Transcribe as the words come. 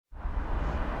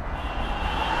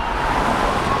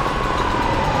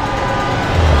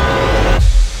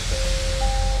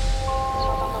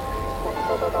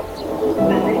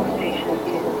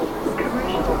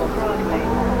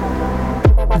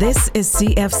This is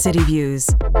CF City Views,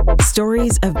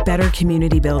 stories of better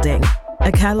community building, a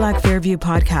Cadillac Fairview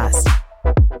podcast,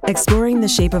 exploring the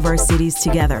shape of our cities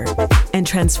together and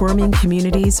transforming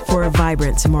communities for a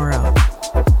vibrant tomorrow.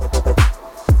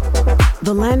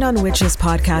 The land on which this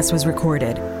podcast was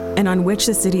recorded and on which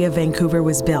the city of Vancouver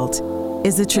was built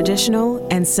is the traditional,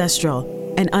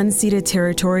 ancestral, and unceded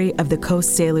territory of the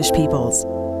Coast Salish peoples,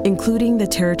 including the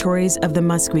territories of the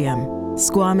Musqueam,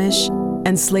 Squamish,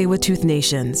 and Tsleil-Waututh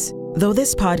nations. Though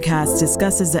this podcast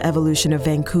discusses the evolution of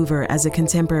Vancouver as a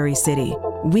contemporary city,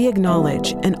 we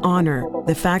acknowledge and honor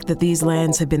the fact that these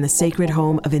lands have been the sacred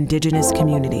home of Indigenous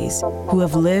communities who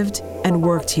have lived and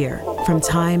worked here from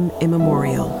time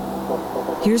immemorial.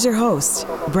 Here's your host,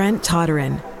 Brent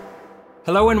Toderian.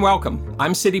 Hello and welcome.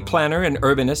 I'm city planner and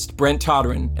urbanist Brent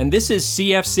Toderian, and this is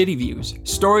CF City Views,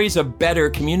 stories of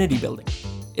better community building.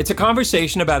 It's a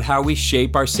conversation about how we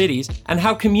shape our cities and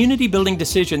how community building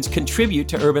decisions contribute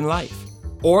to urban life.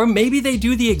 Or maybe they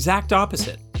do the exact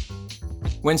opposite.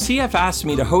 When CF asked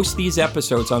me to host these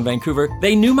episodes on Vancouver,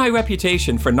 they knew my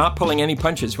reputation for not pulling any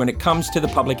punches when it comes to the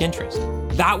public interest.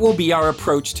 That will be our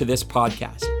approach to this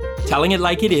podcast, telling it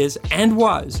like it is and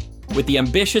was, with the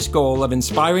ambitious goal of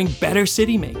inspiring better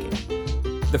city making.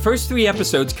 The first 3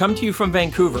 episodes come to you from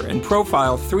Vancouver and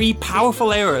profile 3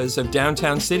 powerful eras of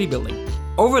downtown city building,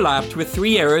 overlapped with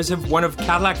 3 eras of one of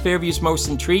Cadillac Fairview's most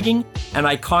intriguing and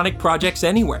iconic projects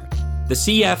anywhere, the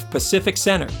CF Pacific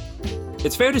Centre.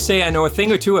 It's fair to say I know a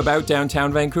thing or two about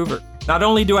downtown Vancouver. Not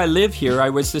only do I live here, I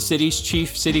was the city's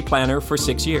chief city planner for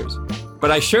 6 years.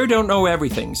 But I sure don't know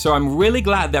everything, so I'm really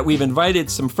glad that we've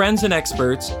invited some friends and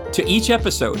experts to each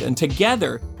episode, and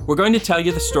together we're going to tell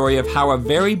you the story of how a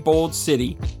very bold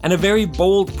city and a very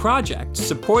bold project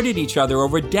supported each other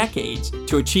over decades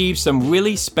to achieve some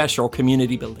really special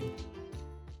community building.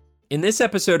 In this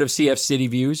episode of CF City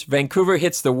Views, Vancouver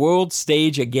hits the world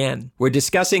stage again. We're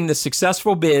discussing the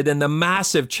successful bid and the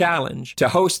massive challenge to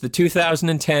host the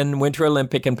 2010 Winter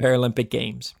Olympic and Paralympic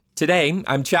Games. Today,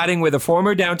 I'm chatting with a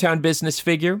former downtown business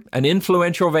figure, an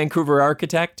influential Vancouver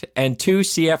architect, and 2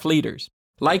 CF leaders.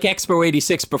 Like Expo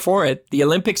 86 before it, the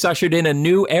Olympics ushered in a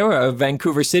new era of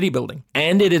Vancouver city building,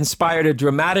 and it inspired a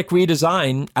dramatic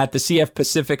redesign at the CF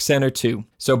Pacific Centre too.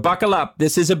 So buckle up,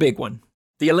 this is a big one.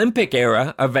 The Olympic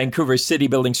era of Vancouver's city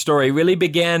building story really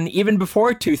began even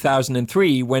before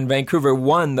 2003 when Vancouver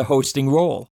won the hosting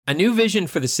role. A new vision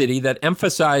for the city that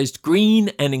emphasized green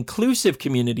and inclusive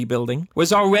community building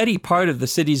was already part of the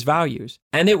city's values,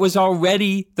 and it was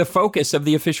already the focus of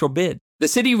the official bid. The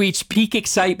city reached peak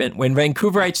excitement when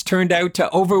Vancouverites turned out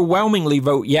to overwhelmingly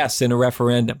vote yes in a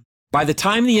referendum. By the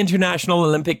time the International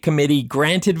Olympic Committee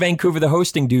granted Vancouver the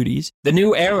hosting duties, the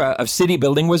new era of city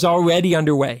building was already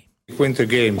underway. Winter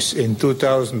Games in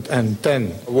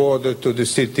 2010 awarded to the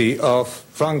city of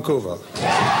Vancouver.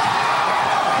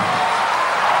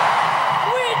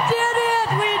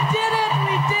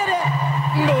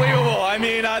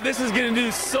 This is going to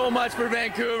do so much for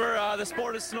Vancouver. The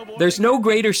sport is snowboarding. There's no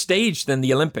greater stage than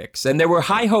the Olympics, and there were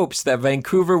high hopes that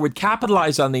Vancouver would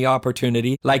capitalize on the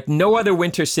opportunity like no other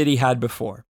winter city had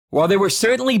before. While there were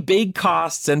certainly big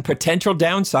costs and potential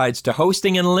downsides to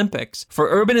hosting an Olympics,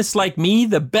 for urbanists like me,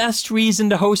 the best reason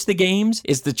to host the Games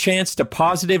is the chance to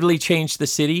positively change the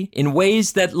city in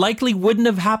ways that likely wouldn't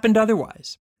have happened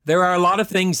otherwise. There are a lot of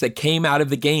things that came out of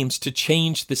the Games to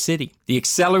change the city. The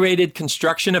accelerated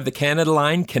construction of the Canada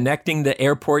Line connecting the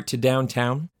airport to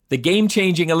downtown. The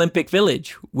game-changing Olympic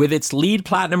Village, with its LEED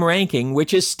Platinum ranking,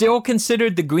 which is still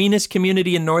considered the greenest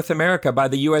community in North America by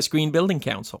the U.S. Green Building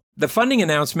Council. The funding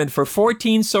announcement for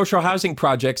 14 social housing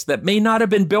projects that may not have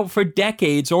been built for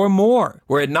decades or more,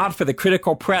 were it not for the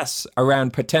critical press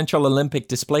around potential Olympic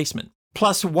displacement.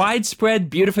 Plus widespread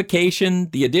beautification,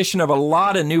 the addition of a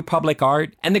lot of new public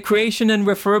art, and the creation and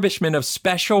refurbishment of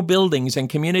special buildings and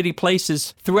community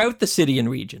places throughout the city and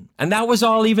region. And that was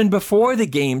all even before the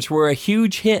Games were a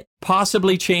huge hit,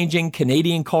 possibly changing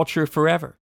Canadian culture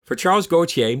forever. For Charles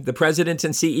Gauthier, the president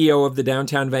and CEO of the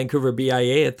Downtown Vancouver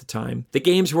BIA at the time, the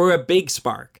Games were a big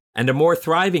spark, and a more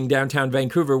thriving downtown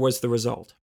Vancouver was the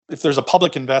result. If there's a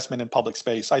public investment in public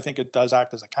space, I think it does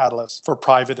act as a catalyst for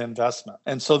private investment.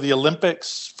 And so the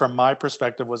Olympics, from my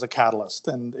perspective, was a catalyst.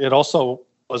 And it also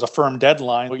was a firm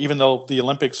deadline. Even though the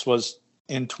Olympics was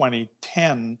in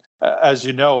 2010, as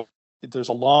you know, there's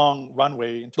a long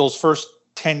runway. Those first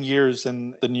 10 years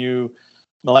in the new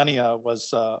millennia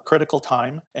was a critical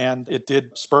time, and it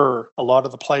did spur a lot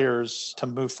of the players to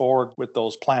move forward with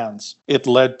those plans. It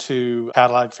led to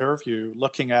Cadillac Fairview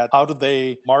looking at how do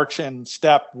they march in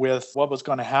step with what was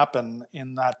going to happen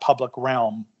in that public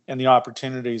realm and the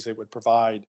opportunities it would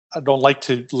provide. I don't like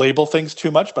to label things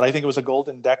too much, but I think it was a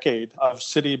golden decade of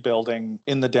city building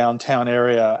in the downtown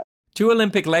area. Two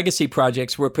Olympic legacy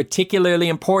projects were particularly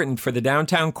important for the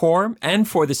downtown core and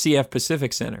for the CF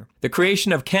Pacific Centre. The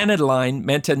creation of Canada Line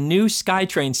meant a new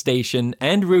SkyTrain station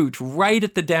and route right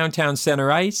at the downtown centre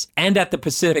ice and at the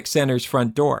Pacific Centre's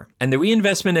front door. And the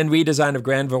reinvestment and redesign of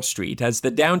Granville Street as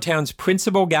the downtown's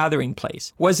principal gathering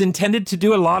place was intended to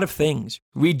do a lot of things: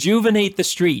 rejuvenate the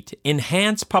street,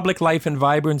 enhance public life and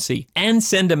vibrancy, and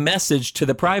send a message to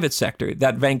the private sector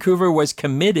that Vancouver was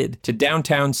committed to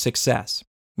downtown success.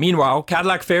 Meanwhile,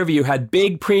 Cadillac Fairview had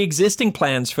big pre-existing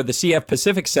plans for the CF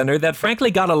Pacific Centre that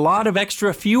frankly got a lot of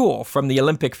extra fuel from the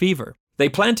Olympic fever. They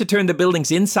planned to turn the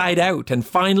buildings inside out and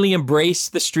finally embrace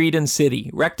the street and city,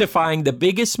 rectifying the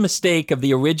biggest mistake of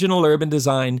the original urban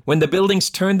design when the buildings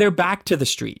turned their back to the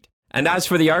street. And as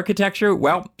for the architecture,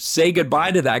 well, say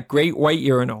goodbye to that great white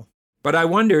urinal. But I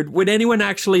wondered, would anyone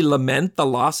actually lament the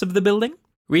loss of the building?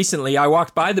 Recently, I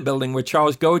walked by the building with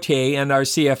Charles Gauthier and our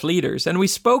CF leaders, and we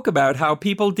spoke about how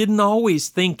people didn't always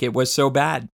think it was so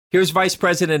bad. Here's Vice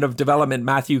President of Development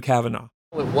Matthew Kavanagh.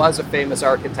 It was a famous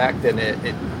architect, and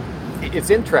it's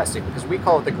interesting because we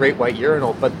call it the Great White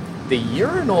Urinal, but the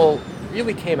urinal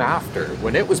really came after.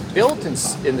 When it was built in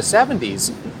the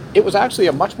 70s, it was actually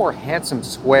a much more handsome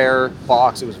square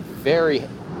box. It was very...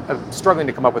 I'm struggling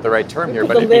to come up with the right term here,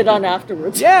 but the lid on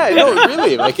afterwards. Yeah, no,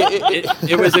 really. Like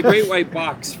it was a great white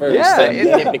box first, yeah,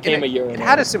 and it became a urinal. It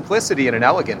had a simplicity and an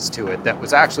elegance to it that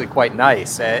was actually quite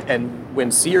nice. And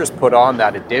when Sears put on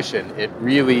that addition, it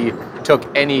really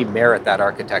took any merit that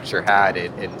architecture had.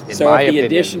 In so my if the opinion,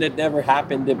 addition had never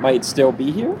happened, it might still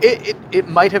be here? It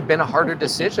might have been a harder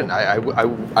decision.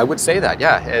 I would say that,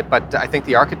 yeah. But I think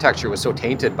the architecture was so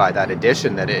tainted by that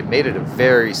addition that it made it a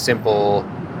very simple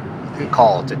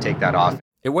call to take that off.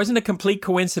 It wasn't a complete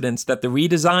coincidence that the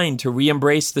redesign to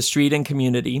re-embrace the street and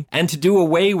community and to do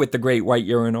away with the Great White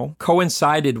Urinal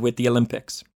coincided with the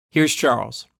Olympics. Here's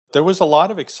Charles. There was a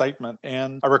lot of excitement,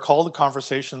 and I recall the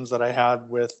conversations that I had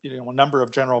with a number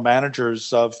of general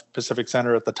managers of Pacific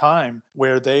Centre at the time,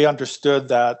 where they understood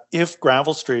that if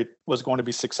Granville Street was going to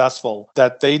be successful,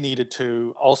 that they needed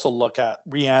to also look at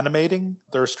reanimating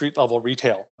their street level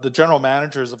retail. The general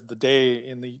managers of the day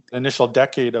in the initial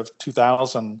decade of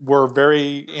 2000 were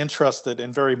very interested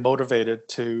and very motivated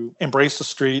to embrace the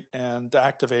street and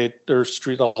activate their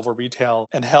street level retail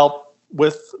and help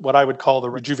with what I would call the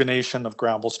rejuvenation of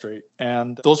Granville Street.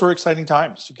 And those were exciting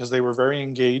times because they were very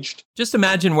engaged. Just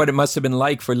imagine what it must have been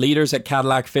like for leaders at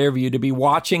Cadillac Fairview to be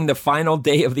watching the final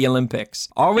day of the Olympics,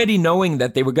 already knowing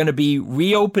that they were going to be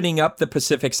reopening up the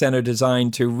Pacific Centre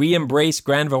design to re-embrace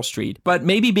Granville Street, but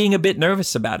maybe being a bit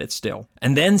nervous about it still.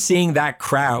 And then seeing that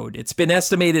crowd, it's been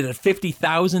estimated at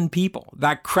 50,000 people,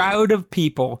 that crowd of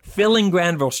people filling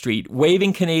Granville Street,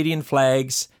 waving Canadian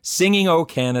flags, singing "O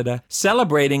Canada,"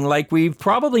 celebrating like we've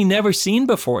probably never seen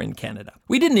before in Canada.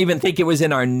 We didn't even think it was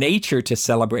in our nature to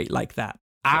celebrate like that.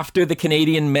 After the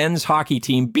Canadian men's hockey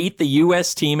team beat the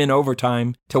U.S. team in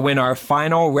overtime to win our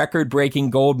final record-breaking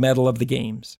gold medal of the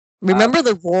games. Remember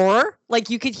the roar?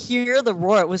 Like you could hear the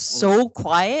roar. It was so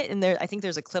quiet. And I think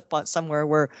there's a clip on somewhere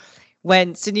where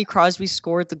when Sidney Crosby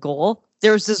scored the goal,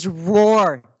 there was this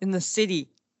roar in the city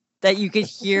that you could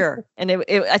hear. And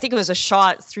I think it was a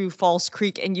shot through Falls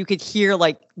Creek, and you could hear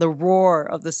like the roar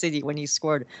of the city when he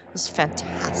scored. It was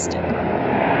fantastic.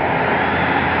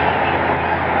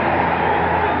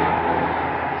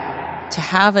 To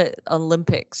have an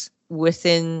Olympics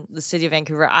within the city of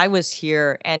Vancouver, I was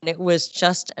here and it was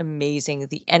just amazing.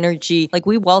 The energy, like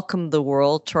we welcomed the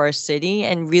world to our city,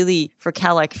 and really for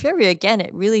Cadillac Fairview, again,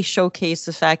 it really showcased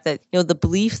the fact that, the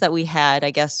belief that we had,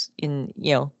 I guess, in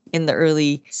the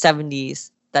early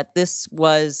 70s, that this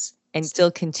was and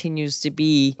still continues to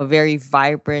be a very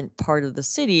vibrant part of the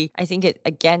city. I think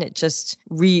it just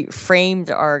reframed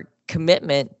our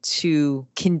commitment to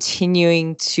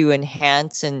continuing to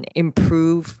enhance and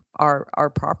improve our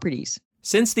properties.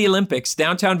 Since the Olympics,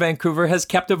 downtown Vancouver has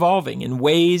kept evolving in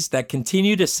ways that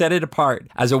continue to set it apart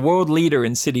as a world leader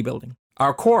in city building.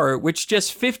 Our core, which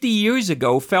just 50 years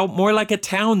ago felt more like a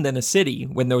town than a city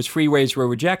when those freeways were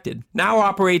rejected, now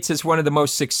operates as one of the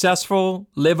most successful,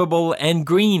 livable, and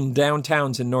green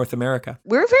downtowns in North America.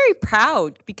 We're very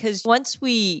proud because once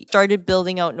we started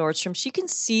building out Nordstrom's, you can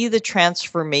see the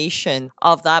transformation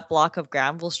of that block of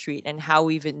Granville Street and how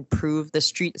we've improved the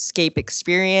streetscape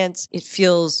experience. It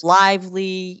feels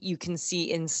lively. You can see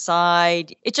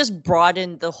inside. It just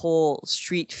broadened the whole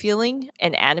street feeling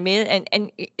and animated.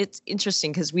 And it's interesting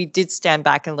interesting because we did stand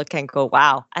back and look and go,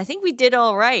 wow, I think we did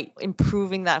all right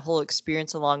improving that whole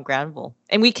experience along Granville.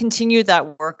 And we continued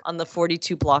that work on the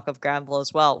 42 block of Granville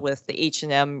as well with the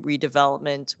H&M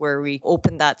redevelopment where we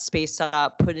opened that space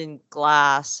up, put in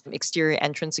glass, exterior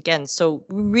entrance again. So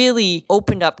we really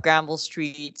opened up Granville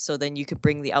Street so then you could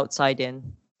bring the outside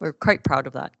in. We're quite proud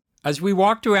of that. As we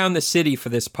walked around the city for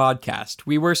this podcast,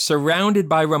 we were surrounded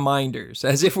by reminders,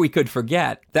 as if we could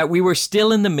forget, that we were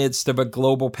still in the midst of a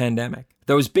global pandemic.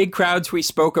 Those big crowds we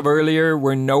spoke of earlier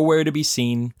were nowhere to be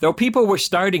seen, though people were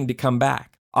starting to come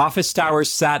back. Office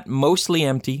towers sat mostly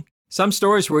empty. Some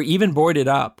stores were even boarded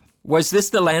up. Was this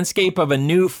the landscape of a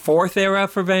new fourth era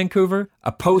for Vancouver?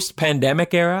 A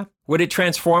post-pandemic era? Would it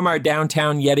transform our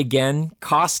downtown yet again,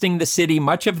 costing the city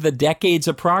much of the decades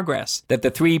of progress that the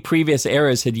 3 previous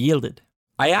eras had yielded?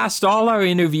 I asked all our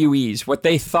interviewees what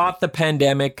they thought the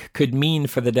pandemic could mean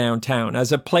for the downtown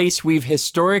as a place we've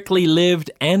historically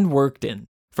lived and worked in,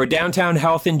 for downtown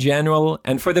health in general,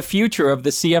 and for the future of the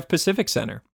CF Pacific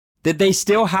Center. Did they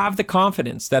still have the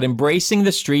confidence that embracing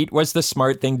the street was the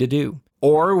smart thing to do?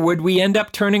 Or would we end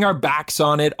up turning our backs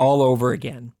on it all over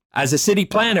again? As a city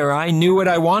planner, I knew what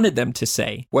I wanted them to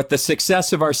say, what the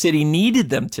success of our city needed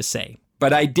them to say,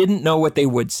 but I didn't know what they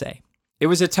would say. It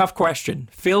was a tough question,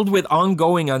 filled with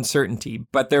ongoing uncertainty,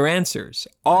 but their answers,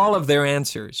 all of their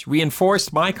answers,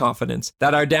 reinforced my confidence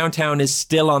that our downtown is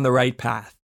still on the right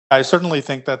path. I certainly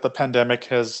think that the pandemic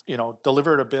has,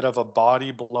 delivered a bit of a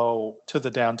body blow to the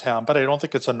downtown, but I don't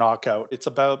think it's a knockout. It's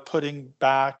about putting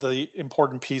back the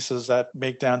important pieces that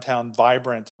make downtown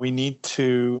vibrant. We need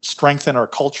to strengthen our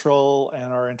cultural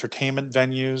and our entertainment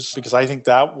venues because I think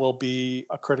that will be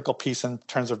a critical piece in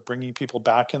terms of bringing people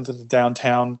back into the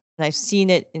downtown. And I've seen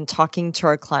it in talking to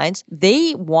our clients.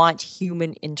 They want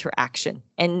human interaction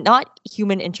and not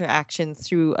human interaction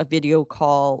through a video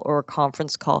call or a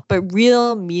conference call, but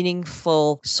real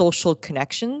meaningful social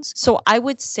connections. So I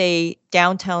would say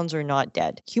downtowns are not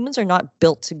dead. Humans are not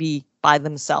built to be by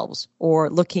themselves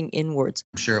or looking inwards.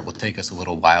 I'm sure it will take us a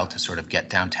little while to sort of get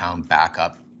downtown back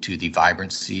up to the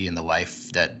vibrancy and the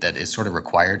life that is sort of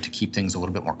required to keep things a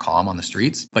little bit more calm on the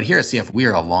streets. But here at CF, we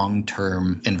are a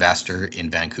long-term investor in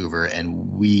Vancouver,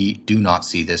 and we do not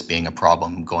see this being a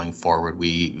problem going forward.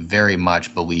 We very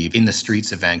much believe in the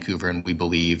streets of Vancouver, and we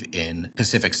believe in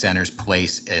Pacific Center's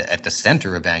place at the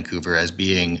center of Vancouver as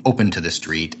being open to the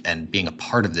street and being a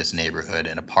part of this neighborhood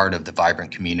and a part of the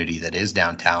vibrant community that is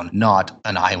downtown, not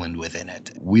an island within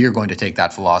it. We are going to take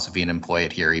that philosophy and employ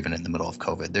it here, even in the middle of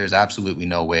COVID. There's absolutely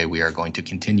no way we are going to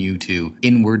continue to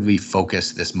inwardly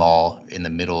focus this mall in the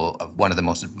middle of one of the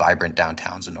most vibrant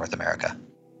downtowns in North America.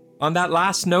 On that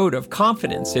last note of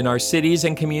confidence in our cities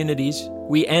and communities,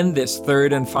 we end this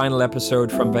third and final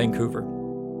episode from Vancouver.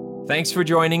 Thanks for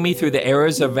joining me through the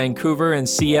eras of Vancouver and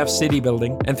CF city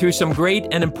building and through some great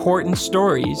and important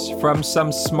stories from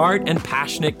some smart and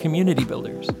passionate community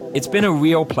builders. It's been a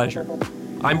real pleasure.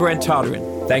 I'm Brent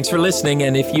Toderian. Thanks for listening,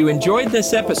 and if you enjoyed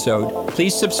this episode,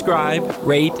 please subscribe,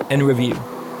 rate, and review.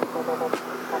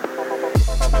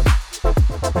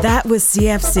 That was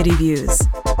CF City Views,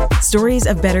 Stories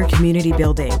of Better Community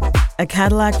Building, a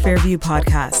Cadillac Fairview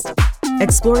podcast,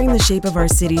 exploring the shape of our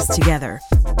cities together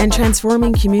and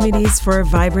transforming communities for a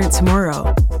vibrant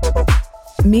tomorrow.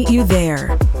 Meet you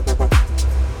there.